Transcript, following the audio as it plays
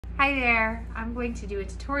Hi there, I'm going to do a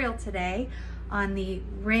tutorial today on the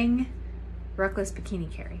Ring Ruckless Bikini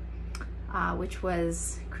Carry, which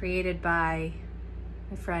was created by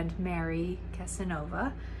my friend Mary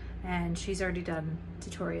Casanova, and she's already done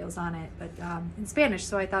tutorials on it, but in Spanish,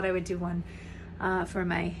 so I thought I would do one for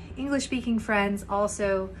my English-speaking friends.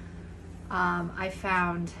 Also, I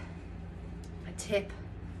found a tip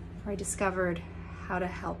where I discovered how to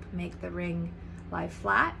help make the ring lie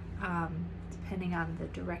flat. Depending on the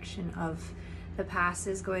direction of the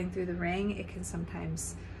passes going through the ring, it can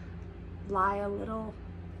sometimes lie a little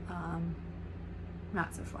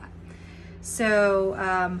not so flat. So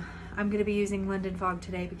I'm going to be using London Fog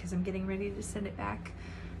today because I'm getting ready to send it back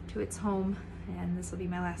to its home, and this will be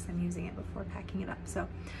my last time using it before packing it up. So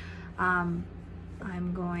I'm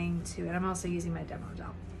going to, and I'm also using my demo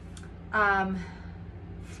doll.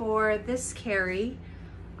 For this carry,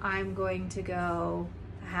 I'm going to go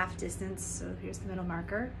a half distance, so here's the middle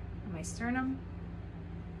marker on my sternum,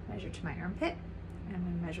 measure to my armpit, and I'm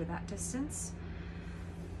going to measure that distance.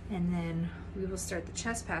 And then we will start the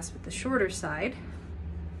chest pass with the shorter side.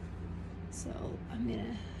 So I'm going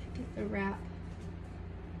to get the wrap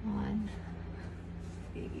on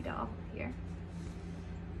baby doll here.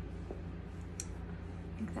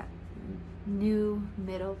 I think that new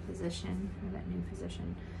middle position, or that new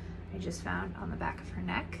position I just found on the back of her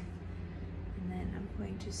neck. And then I'm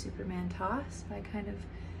going to Superman toss by kind of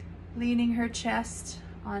leaning her chest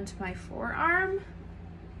onto my forearm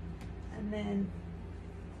and then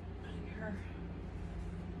putting her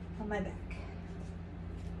on my back.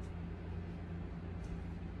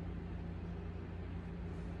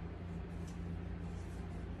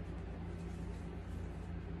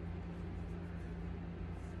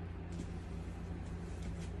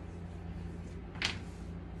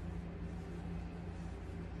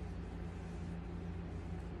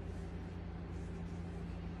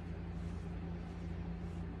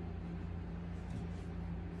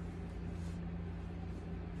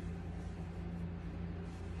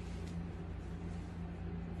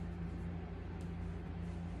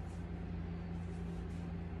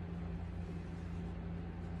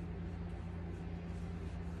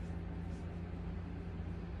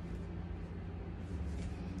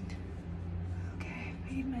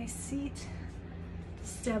 Made my seat.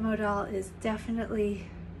 This demo doll is definitely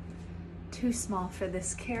too small for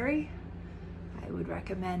this carry. I would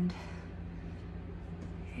recommend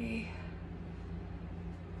a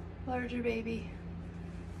larger baby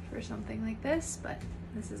for something like this, but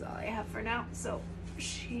this is all I have for now. So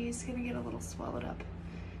she's gonna get a little swallowed up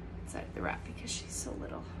inside the wrap because she's so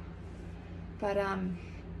little. But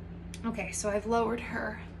okay, so I've lowered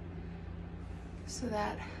her so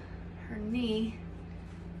that her knee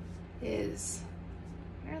is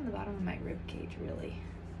right on the bottom of my rib cage, really,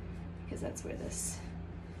 because that's where this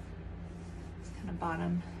kind of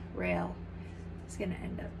bottom rail is going to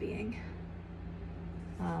end up being.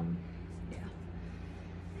 Yeah.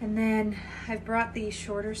 And then I've brought the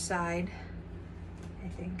shorter side, I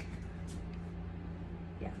think,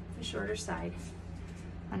 yeah, the shorter side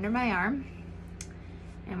under my arm,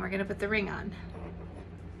 and we're going to put the ring on.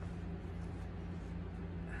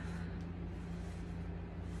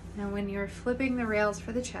 Now when you're flipping the rails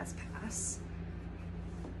for the chest pass,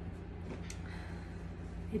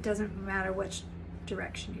 it doesn't matter which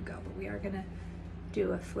direction you go, but we are gonna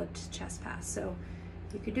do a flipped chest pass. So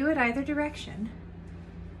you could do it either direction.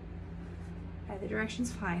 Either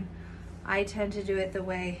direction's fine. I tend to do it the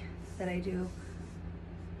way that I do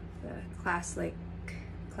the classic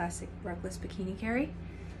Ruckless Bikini Carry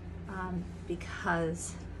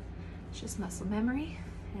because it's just muscle memory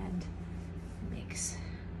and it makes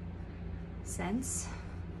sense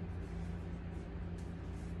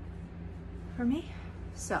for me.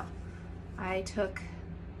 So I took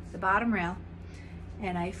the bottom rail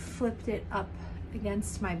and I flipped it up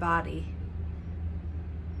against my body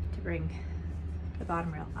to bring the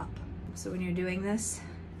bottom rail up. So when you're doing this,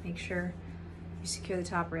 make sure you secure the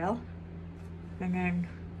top rail and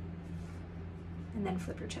then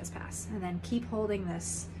flip your chest pass, and then keep holding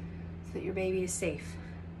this so that your baby is safe.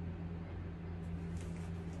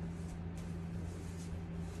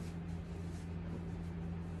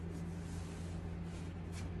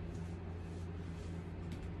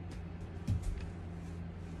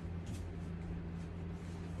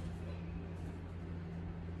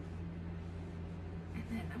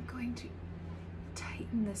 I'm going to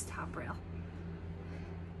tighten this top rail,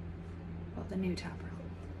 well, the new top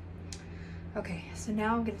rail. Okay, so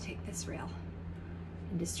now I'm going to take this rail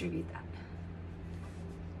and distribute that.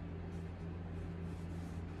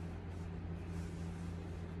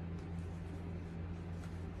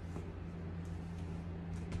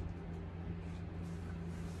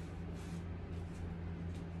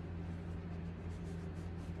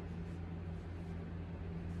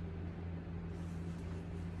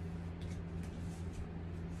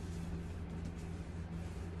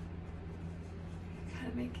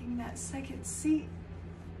 of making that second seat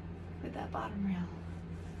with that bottom rail,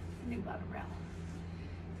 new bottom rail.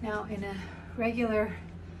 Now in a regular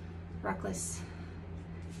ruckless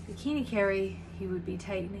bikini carry, you would be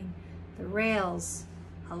tightening the rails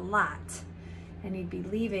a lot, and you'd be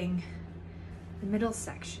leaving the middle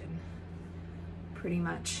section pretty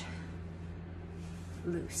much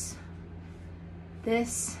loose.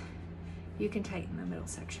 This, you can tighten the middle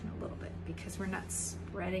section a little bit because we're not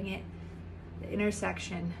spreading it. The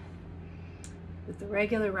intersection with the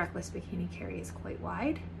regular ruckless bikini carry is quite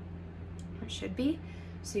wide, or it should be,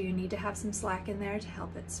 so you need to have some slack in there to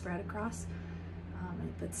help it spread across,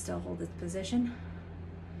 but still hold its position.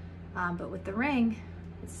 But with the ring,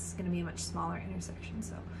 it's going to be a much smaller intersection,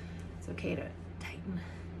 so it's okay to tighten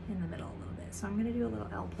in the middle a little bit. So I'm going to do a little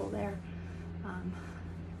L pull there.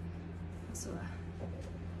 Also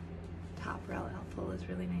a top rail L pull is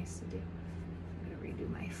really nice to do. I'm going to redo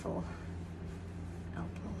my full L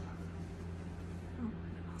pull. Oh, and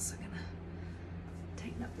I'm also going to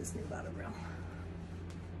tighten up this new bottom rail.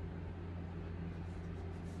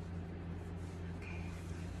 Okay.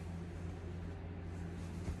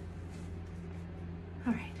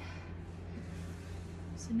 All right.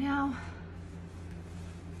 So now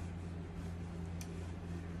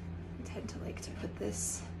I tend to like to put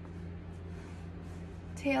this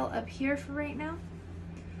tail up here for right now.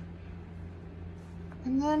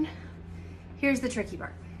 And then here's the tricky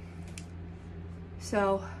part.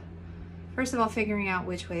 So first of all, figuring out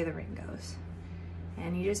which way the ring goes.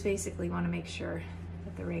 And you just basically want to make sure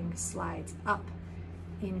that the ring slides up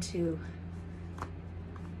into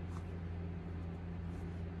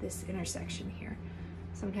this intersection here.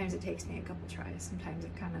 Sometimes it takes me a couple tries. Sometimes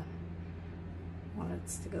it kind of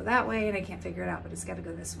wants to go that way and I can't figure it out, but it's got to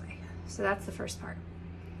go this way. So that's the first part.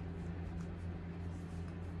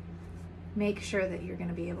 Make sure that you're going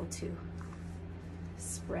to be able to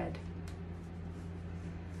spread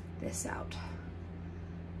this out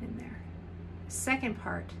in there. The second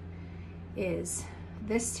part is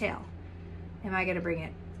this tail. Am I going to bring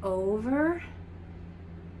it over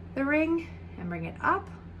the ring and bring it up,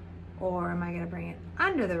 or am I going to bring it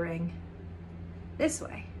under the ring this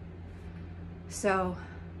way? So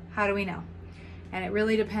how do we know? And it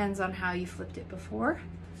really depends on how you flipped it before,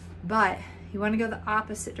 but you want to go the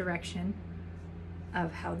opposite direction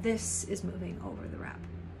of how this is moving over the wrap,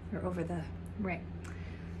 or over the ring.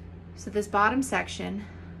 So this bottom section,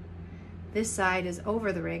 this side is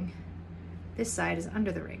over the ring, this side is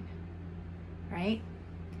under the ring, right?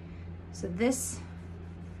 So this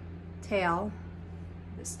tail,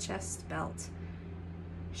 this chest belt,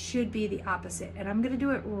 should be the opposite. And I'm gonna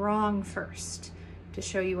do it wrong first to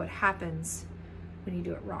show you what happens when you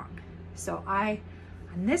do it wrong. So on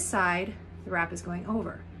this side, the wrap is going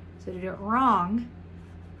over. So to do it wrong,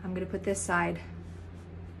 I'm gonna put this side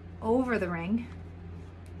over the ring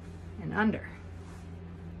and under.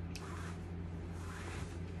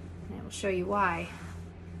 And I will show you why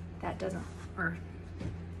that doesn't, or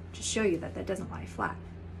just show you that that doesn't lie flat.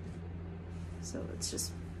 So let's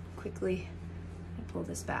just quickly pull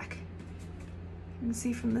this back. You can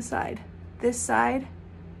see from the side, this side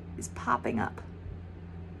is popping up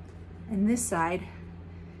and this side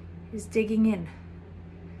is digging in,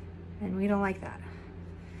 and we don't like that.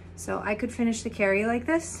 So I could finish the carry like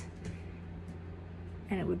this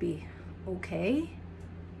and it would be okay.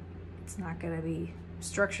 It's not gonna be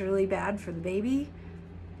structurally bad for the baby,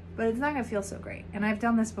 but it's not gonna feel so great. And I've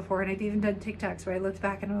done this before, and I've even done TikToks where I looked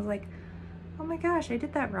back and I was like, oh my gosh, I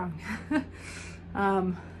did that wrong.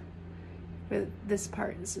 But this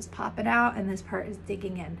part is just popping out and this part is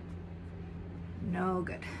digging in. No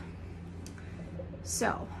good.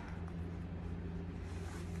 So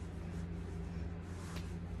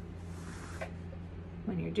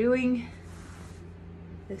when you're doing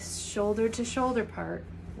this shoulder to shoulder part,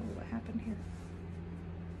 oh, what happened here?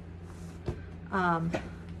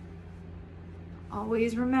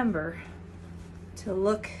 Always remember to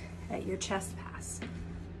look at your chest pass,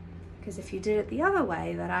 because if you did it the other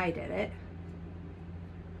way that I did it,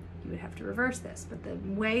 you would have to reverse this. But the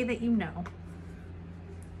way that you know,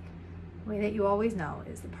 the way that you always know,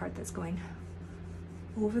 is the part that's going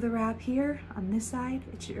over the wrap here on this side,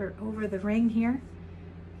 or over the ring here,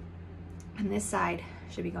 and this side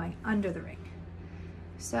should be going under the ring.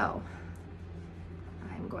 So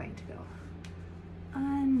I'm going to go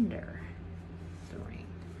under the ring.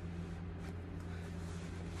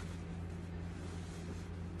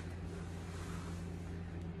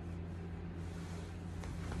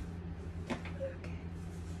 Okay.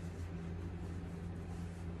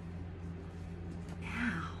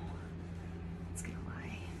 Now it's gonna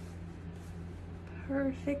lie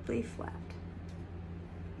perfectly flat.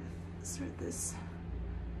 Start this.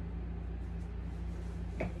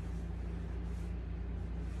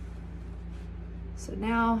 So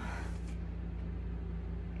now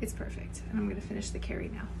it's perfect, and I'm gonna finish the carry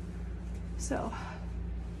now. So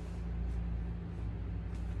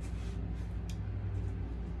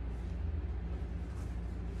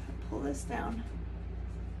pull this down,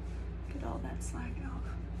 get all that slack out,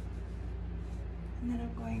 and then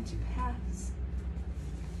I'm going to pass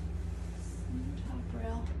the top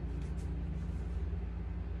rail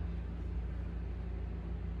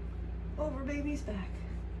over baby's back.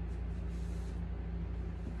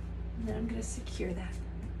 And then I'm going to secure that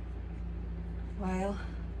while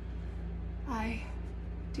I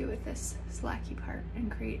do with this slacky part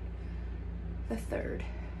and create the third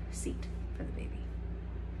seat for the baby.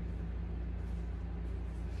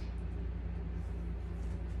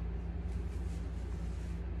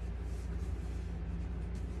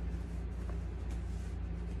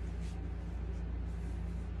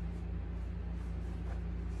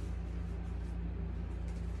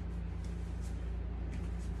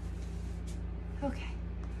 Okay.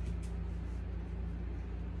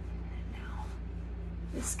 And now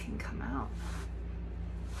this can come out.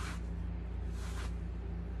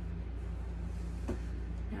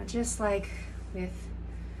 Now, just like with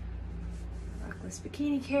Reckless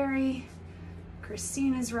Bikini Carry,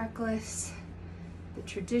 Christina's Reckless, the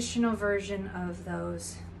traditional version of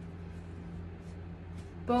those,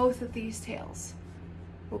 both of these tails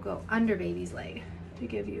will go under baby's leg to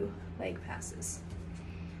give you leg passes.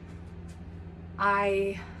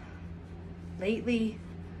 I lately,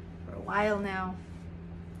 for a while now,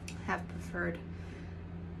 have preferred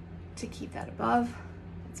to keep that above.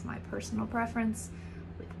 It's my personal preference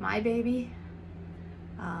with my baby.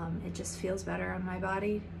 It just feels better on my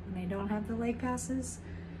body when I don't have the leg passes.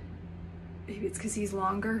 Maybe it's because he's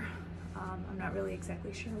longer. I'm not really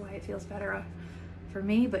exactly sure why it feels better for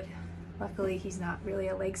me, but luckily he's not really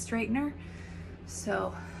a leg straightener,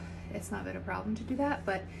 so it's not been a problem to do that.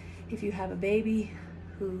 But if you have a baby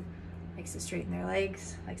who likes to straighten their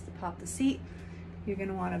legs, likes to pop the seat, you're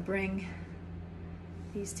gonna wanna bring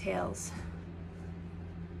these tails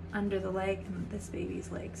under the leg, and this baby's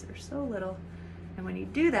legs are so little. And when you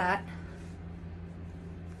do that,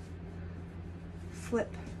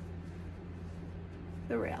 flip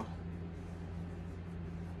the rail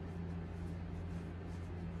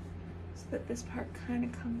so that this part kind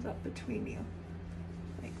of comes up between you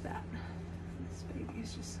like that. This baby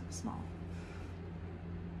is just so small.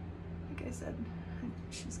 Like I said,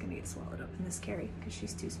 she's gonna get swallowed up in this carry because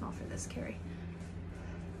she's too small for this carry.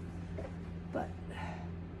 But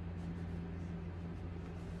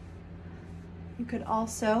you could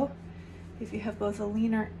also, if you have both a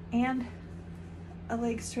leaner and a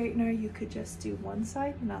leg straightener, you could just do one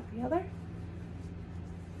side, not the other.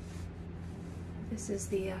 This is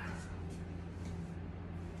the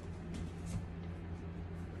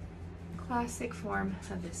classic form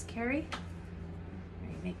of this carry. Where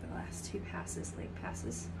you make the last two passes, leg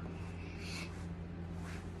passes.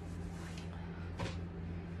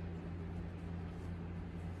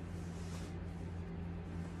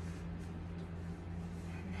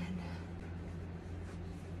 And then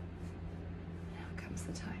now comes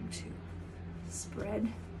the time to spread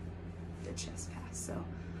the chest pass. So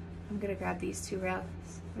I'm gonna grab these two rails,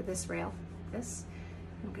 or this rail, this,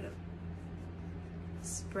 I'm gonna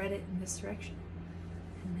spread it in this direction,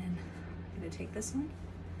 and then I'm going to take this one,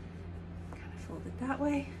 kind of fold it that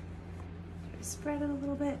way, try to spread it a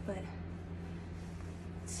little bit, but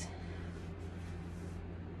it's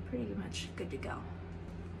pretty much good to go.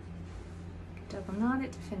 Double knot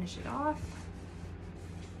it to finish it off.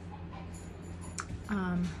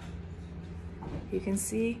 You can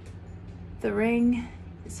see the ring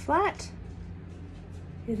is flat.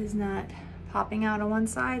 It is not popping out on one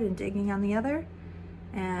side and digging on the other.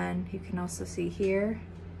 And you can also see here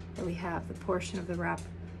that we have the portion of the wrap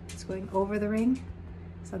that's going over the ring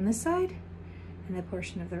is on this side, and the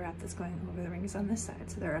portion of the wrap that's going over the ring is on this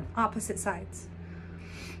side. So they're on opposite sides.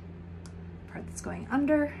 The part that's going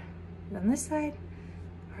under is on this side,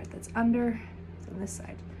 the part that's under is on this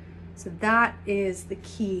side. So that is the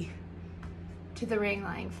key to the ring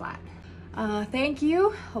lying flat. Thank you,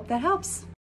 hope that helps.